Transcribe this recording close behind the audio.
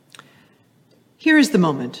Here is the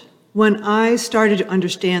moment when I started to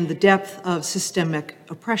understand the depth of systemic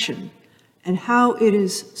oppression and how it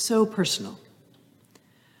is so personal.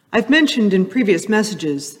 I've mentioned in previous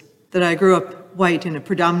messages that I grew up white in a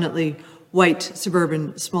predominantly white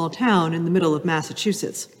suburban small town in the middle of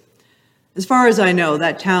Massachusetts. As far as I know,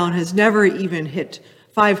 that town has never even hit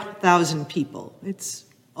 5,000 people. It's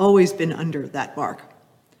always been under that mark.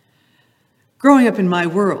 Growing up in my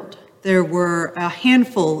world, there were a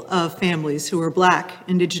handful of families who were Black,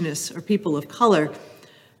 Indigenous, or people of color.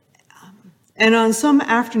 And on some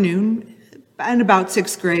afternoon, in about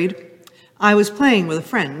sixth grade, I was playing with a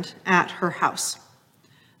friend at her house.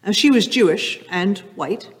 She was Jewish and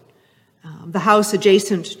white. The house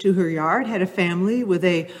adjacent to her yard had a family with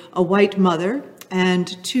a white mother and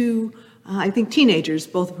two, I think, teenagers,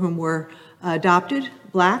 both of whom were adopted,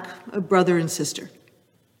 Black, a brother and sister.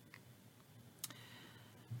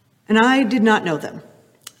 And I did not know them.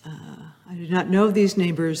 I did not know these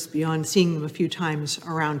neighbors beyond seeing them a few times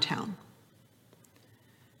around town.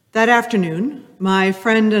 That afternoon, my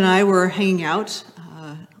friend and I were hanging out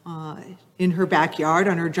in her backyard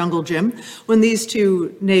on her jungle gym when these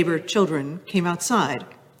two neighbor children came outside.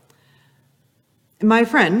 And my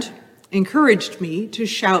friend encouraged me to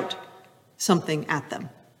shout something at them.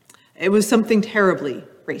 It was something terribly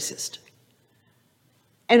racist.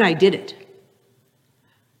 And I did it.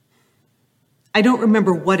 I don't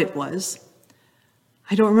remember what it was.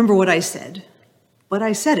 I don't remember what I said, but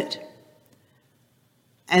I said it.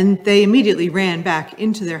 And they immediately ran back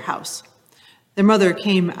into their house. Their mother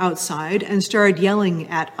came outside and started yelling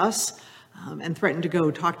at us and threatened to go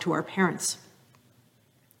talk to our parents.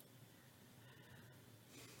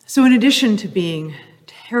 So in addition to being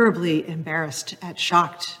terribly embarrassed and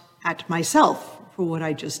shocked at myself for what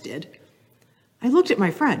I just did, I looked at my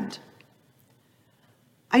friend.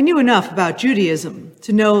 I knew enough about Judaism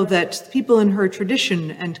to know that people in her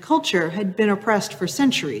tradition and culture had been oppressed for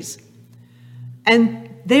centuries. And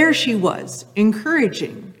there she was,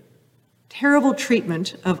 encouraging terrible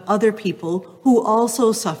treatment of other people who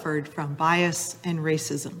also suffered from bias and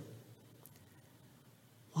racism.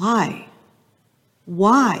 Why?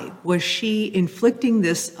 Why was she inflicting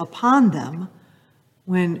this upon them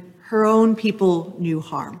when her own people knew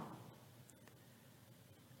harm?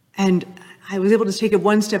 And I was able to take it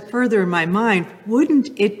one step further in my mind. Wouldn't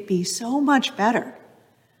it be so much better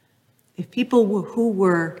if people who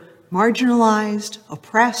were marginalized,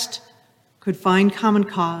 oppressed, could find common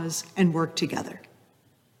cause and work together?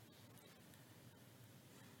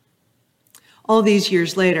 All these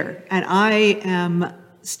years later, and I am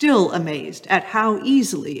still amazed at how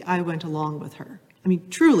easily I went along with her. I mean,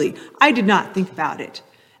 truly, I did not think about it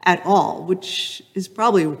at all, which is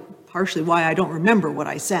probably partially why I don't remember what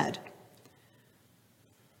I said.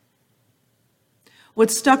 What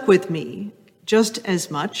stuck with me just as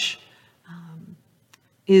much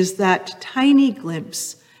is that tiny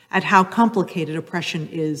glimpse at how complicated oppression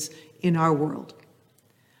is in our world,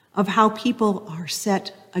 of how people are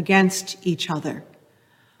set against each other,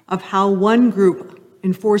 of how one group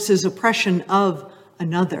enforces oppression of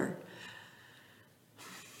another,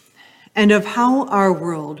 and of how our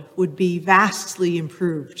world would be vastly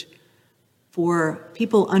improved for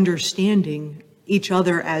people understanding each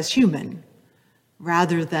other as human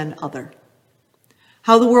rather than other.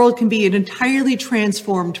 How the world can be an entirely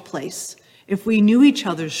transformed place if we knew each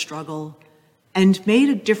other's struggle and made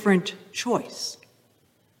a different choice.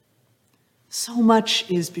 So much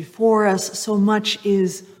is before us, so much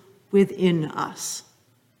is within us.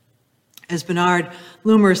 As Bernard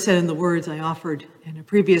Loomer said in the words I offered in a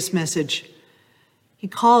previous message, he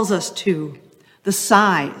calls us to the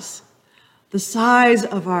size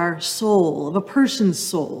of our soul, of a person's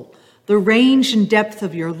soul, the range and depth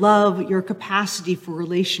of your love, your capacity for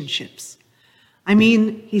relationships. I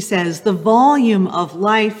mean, he says, the volume of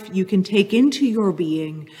life you can take into your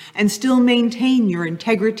being and still maintain your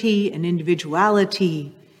integrity and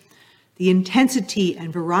individuality, the intensity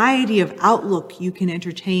and variety of outlook you can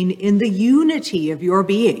entertain in the unity of your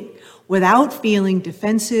being without feeling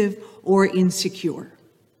defensive or insecure.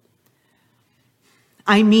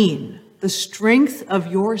 I mean, the strength of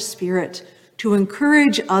your spirit to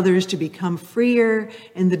encourage others to become freer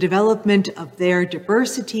in the development of their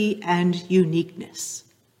diversity and uniqueness.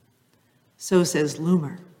 So says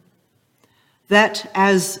Loomer. That,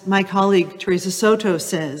 as my colleague Teresa Soto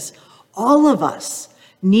says, all of us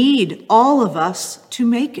need all of us to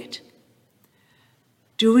make it.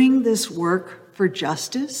 Doing this work for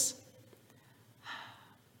justice?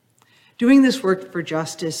 Doing this work for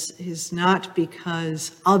justice is not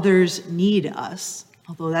because others need us,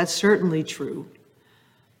 although that's certainly true.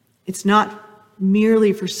 It's not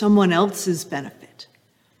merely for someone else's benefit.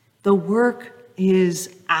 The work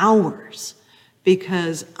is ours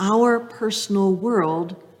because our personal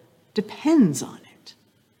world depends on it.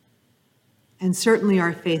 And certainly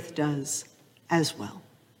our faith does as well.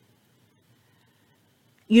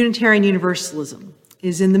 Unitarian Universalism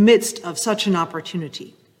is in the midst of such an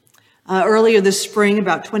opportunity. Earlier this spring,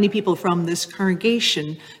 about 20 people from this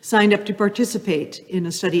congregation signed up to participate in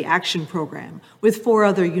a study action program with 4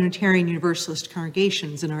 other Unitarian Universalist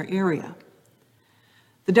congregations in our area.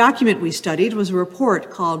 The document we studied was a report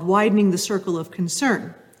called Widening the Circle of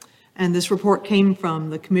Concern, and this report came from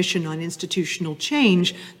the Commission on Institutional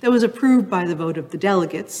Change that was approved by the vote of the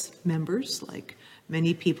delegates, members, like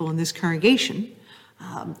many people in this congregation,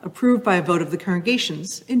 approved by a vote of the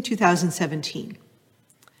congregations in 2017.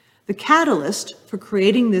 The catalyst for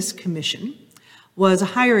creating this commission was a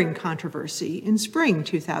hiring controversy in spring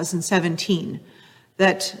 2017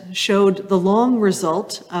 that showed the long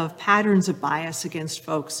result of patterns of bias against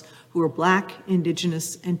folks who were Black,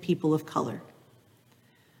 Indigenous, and people of color.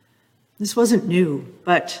 This wasn't new,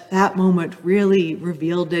 but that moment really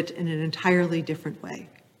revealed it in an entirely different way.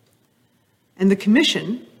 And the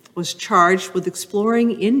commission was charged with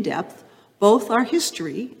exploring in depth both our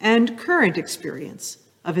history and current experience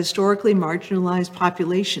of historically marginalized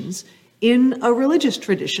populations in a religious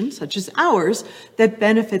tradition, such as ours, that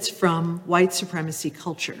benefits from white supremacy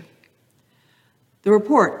culture. The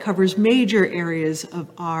report covers major areas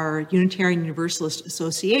of our Unitarian Universalist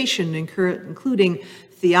Association, including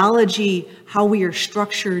theology, how we are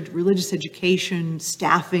structured, religious education,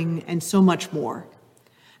 staffing, and so much more.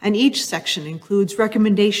 And each section includes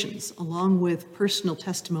recommendations along with personal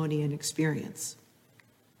testimony and experience.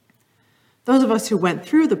 Those of us who went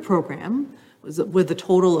through the program, with a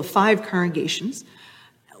total of 5 congregations,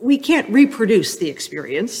 we can't reproduce the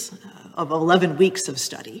experience of 11 weeks of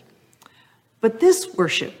study. But this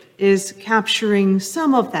worship is capturing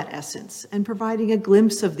some of that essence and providing a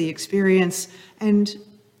glimpse of the experience and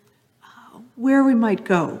where we might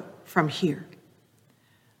go from here.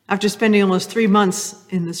 After spending almost 3 months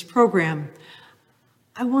in this program,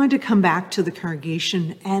 I wanted to come back to the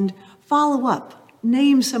congregation and follow up,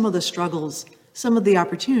 name some of the struggles, some of the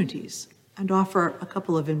opportunities, and offer a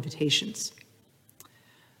couple of invitations.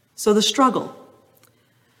 So the struggle.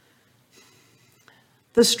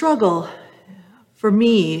 The struggle for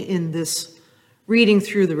me in this reading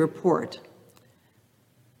through the report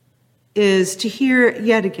is to hear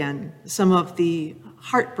yet again some of the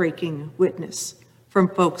heartbreaking witness from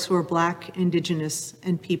folks who are Black, Indigenous,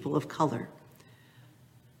 and people of color.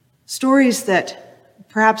 Stories that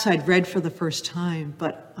perhaps I'd read for the first time,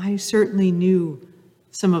 but I certainly knew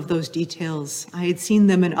some of those details. I had seen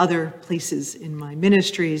them in other places in my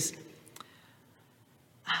ministries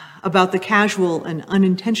about the casual and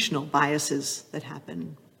unintentional biases that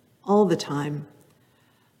happen all the time,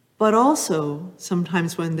 but also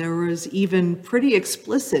sometimes when there was even pretty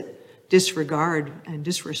explicit disregard and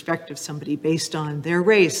disrespect of somebody based on their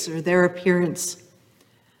race or their appearance.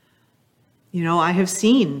 You know, I have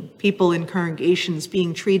seen people in congregations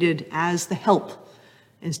being treated as the help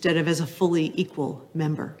instead of as a fully equal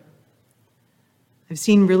member. I've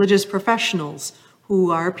seen religious professionals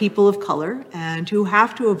who are people of color and who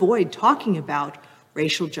have to avoid talking about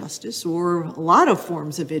racial justice or a lot of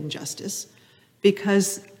forms of injustice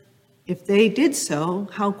because if they did so,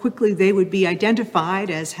 how quickly they would be identified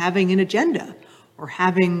as having an agenda or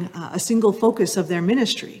having a single focus of their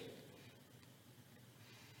ministry.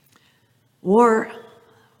 Or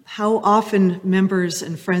how often members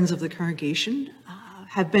and friends of the congregation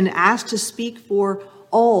have been asked to speak for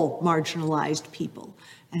all marginalized people,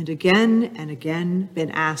 and again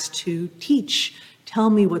been asked to teach, tell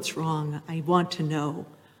me what's wrong, I want to know,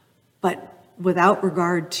 but without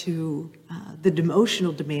regard to the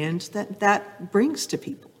emotional demands that brings to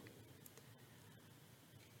people.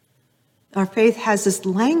 Our faith has this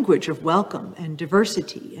language of welcome and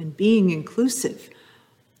diversity and being inclusive,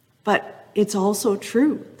 but it's also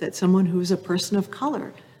true that someone who is a person of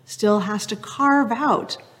color still has to carve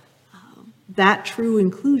out that true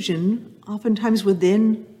inclusion, oftentimes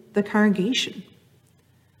within the congregation.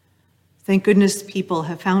 Thank goodness people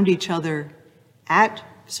have found each other at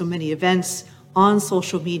so many events, on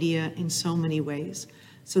social media in so many ways,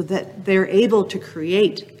 so that they're able to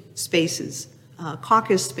create spaces,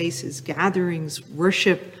 caucus spaces, gatherings,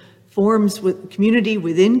 worship, forms with community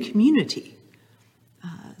within community,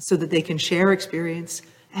 so that they can share experience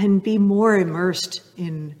and be more immersed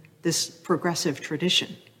in this progressive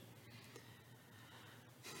tradition.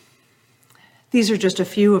 These are just a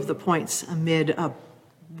few of the points amid a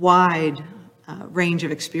wide range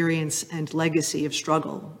of experience and legacy of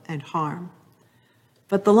struggle and harm.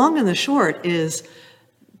 But the long and the short is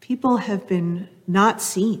people have been not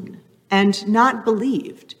seen and not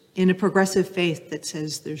believed in a progressive faith that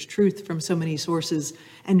says there's truth from so many sources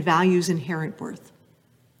and values inherent worth.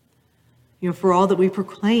 For all that we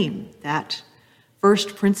proclaim that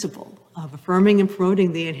first principle of affirming and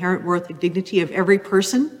promoting the inherent worth and dignity of every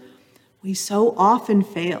person, we so often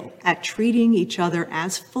fail at treating each other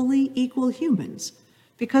as fully equal humans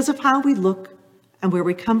because of how we look and where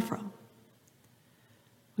we come from.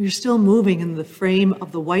 We are still moving in the frame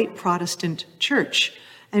of the white Protestant church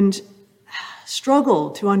and struggle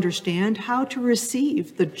to understand how to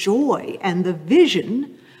receive the joy and the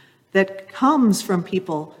vision that comes from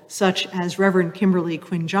people such as Reverend Kimberly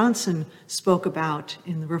Quinn Johnson spoke about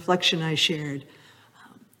in the reflection I shared,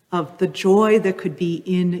 of the joy that could be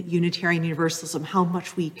in Unitarian Universalism, how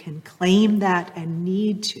much we can claim that and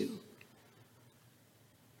need to.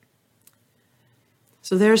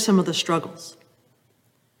 So there's some of the struggles.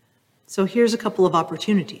 So here's a couple of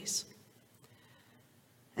opportunities.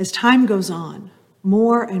 As time goes on,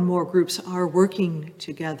 more and more groups are working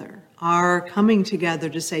together, are coming together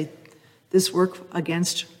to say this work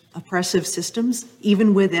against oppressive systems,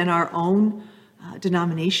 even within our own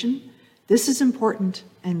denomination, this is important,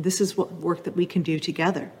 and this is what work that we can do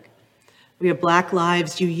together. We have Black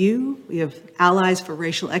Lives UU, we have Allies for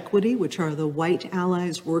Racial Equity, which are the white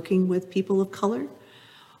allies working with people of color.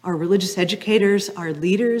 Our religious educators are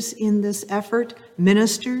leaders in this effort,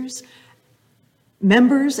 ministers,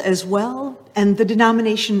 members as well, and the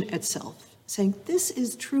denomination itself, saying this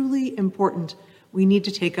is truly important. We need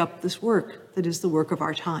to take up this work that is the work of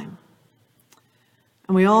our time.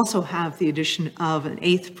 And we also have the addition of an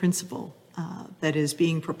eighth principle that is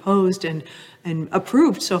being proposed and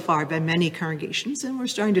approved so far by many congregations, and we're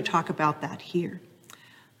starting to talk about that here.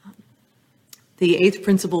 The eighth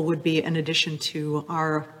principle would be an addition to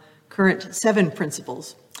our current 7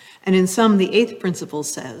 principles. And in some, the eighth principle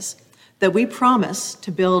says that we promise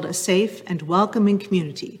to build a safe and welcoming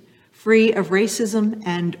community free of racism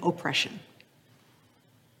and oppression.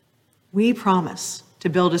 We promise to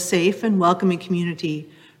build a safe and welcoming community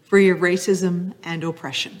free of racism and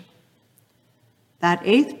oppression. That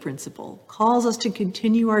eighth principle calls us to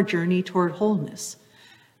continue our journey toward wholeness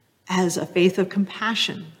as a faith of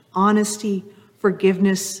compassion, honesty,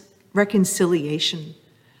 forgiveness, reconciliation,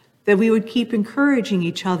 that we would keep encouraging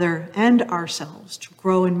each other and ourselves to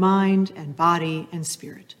grow in mind and body and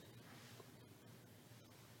spirit.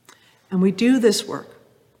 And we do this work.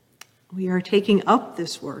 We are taking up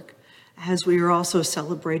this work as we are also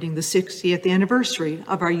celebrating the 60th anniversary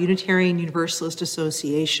of our Unitarian Universalist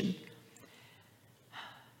Association.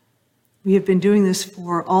 We have been doing this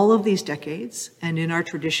for all of these decades, and in our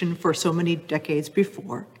tradition for so many decades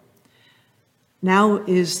before. Now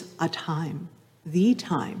is a time, the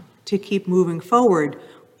time, to keep moving forward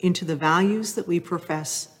into the values that we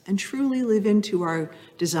profess and truly live into our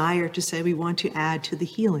desire to say we want to add to the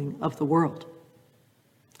healing of the world.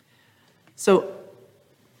 So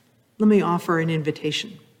let me offer an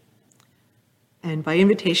invitation. And by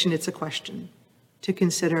invitation, it's a question to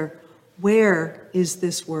consider, where is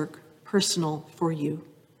this work personal for you?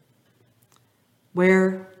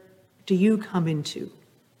 Where do you come into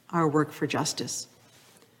our work for justice?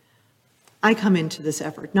 I come into this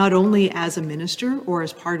effort not only as a minister or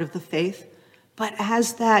as part of the faith, but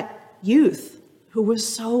as that youth who was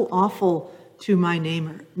so awful to my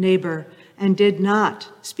neighbor and did not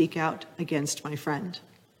speak out against my friend.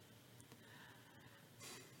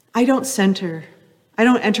 I don't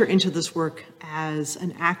enter into this work as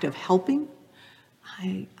an act of helping.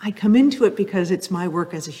 I come into it because it's my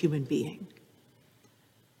work as a human being.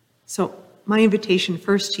 So my invitation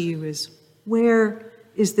first to you is, where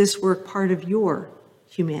is this work part of your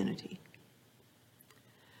humanity?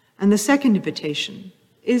 And the second invitation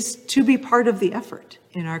is to be part of the effort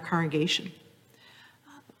in our congregation.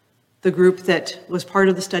 The group that was part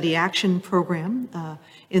of the study action program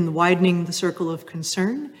in Widening the Circle of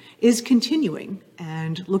Concern is continuing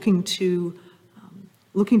and looking to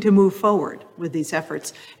move forward with these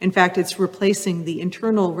efforts. In fact, it's replacing the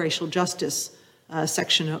internal racial justice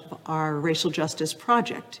section of our racial justice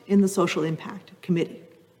project in the Social Impact Committee.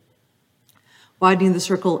 Widening the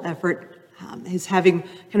Circle effort is having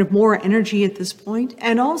kind of more energy at this point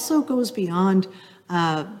and also goes beyond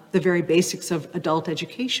the very basics of adult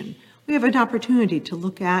education. We have an opportunity to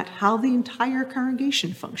look at how the entire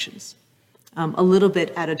congregation functions, a little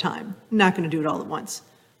bit at a time. I'm not going to do it all at once,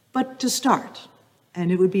 but to start.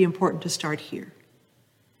 And it would be important to start here.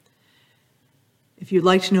 If you'd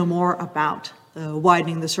like to know more about the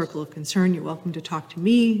Widening the Circle of Concern, you're welcome to talk to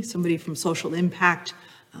me, somebody from Social Impact,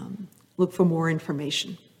 look for more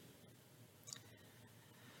information.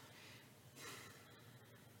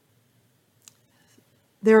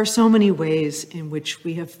 There are so many ways in which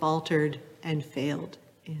we have faltered and failed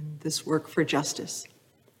in this work for justice.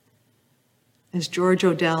 As George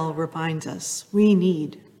Odell reminds us, we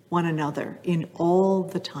need one another in all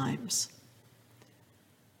the times.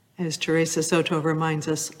 As Teresa Soto reminds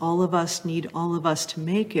us, all of us need all of us to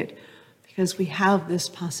make it, because we have this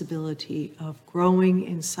possibility of growing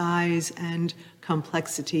in size and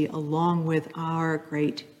complexity along with our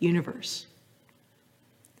great universe.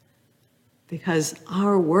 Because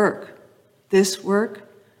our work, this work,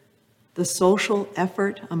 the social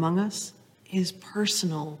effort among us, is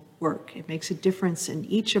personal work. It makes a difference in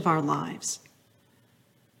each of our lives.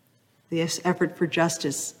 This effort for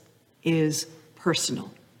justice is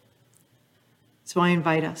personal. So I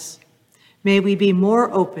invite us, may we be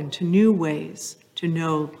more open to new ways to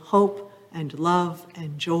know hope and love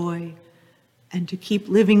and joy, and to keep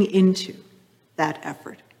living into that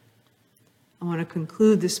effort. I want to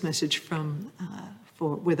conclude this message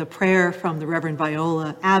with a prayer from the Reverend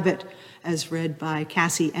Viola Abbott, as read by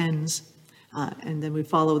Cassie Enns, and then we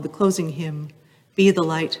follow the closing hymn, Be the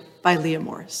Light by Leah Morris.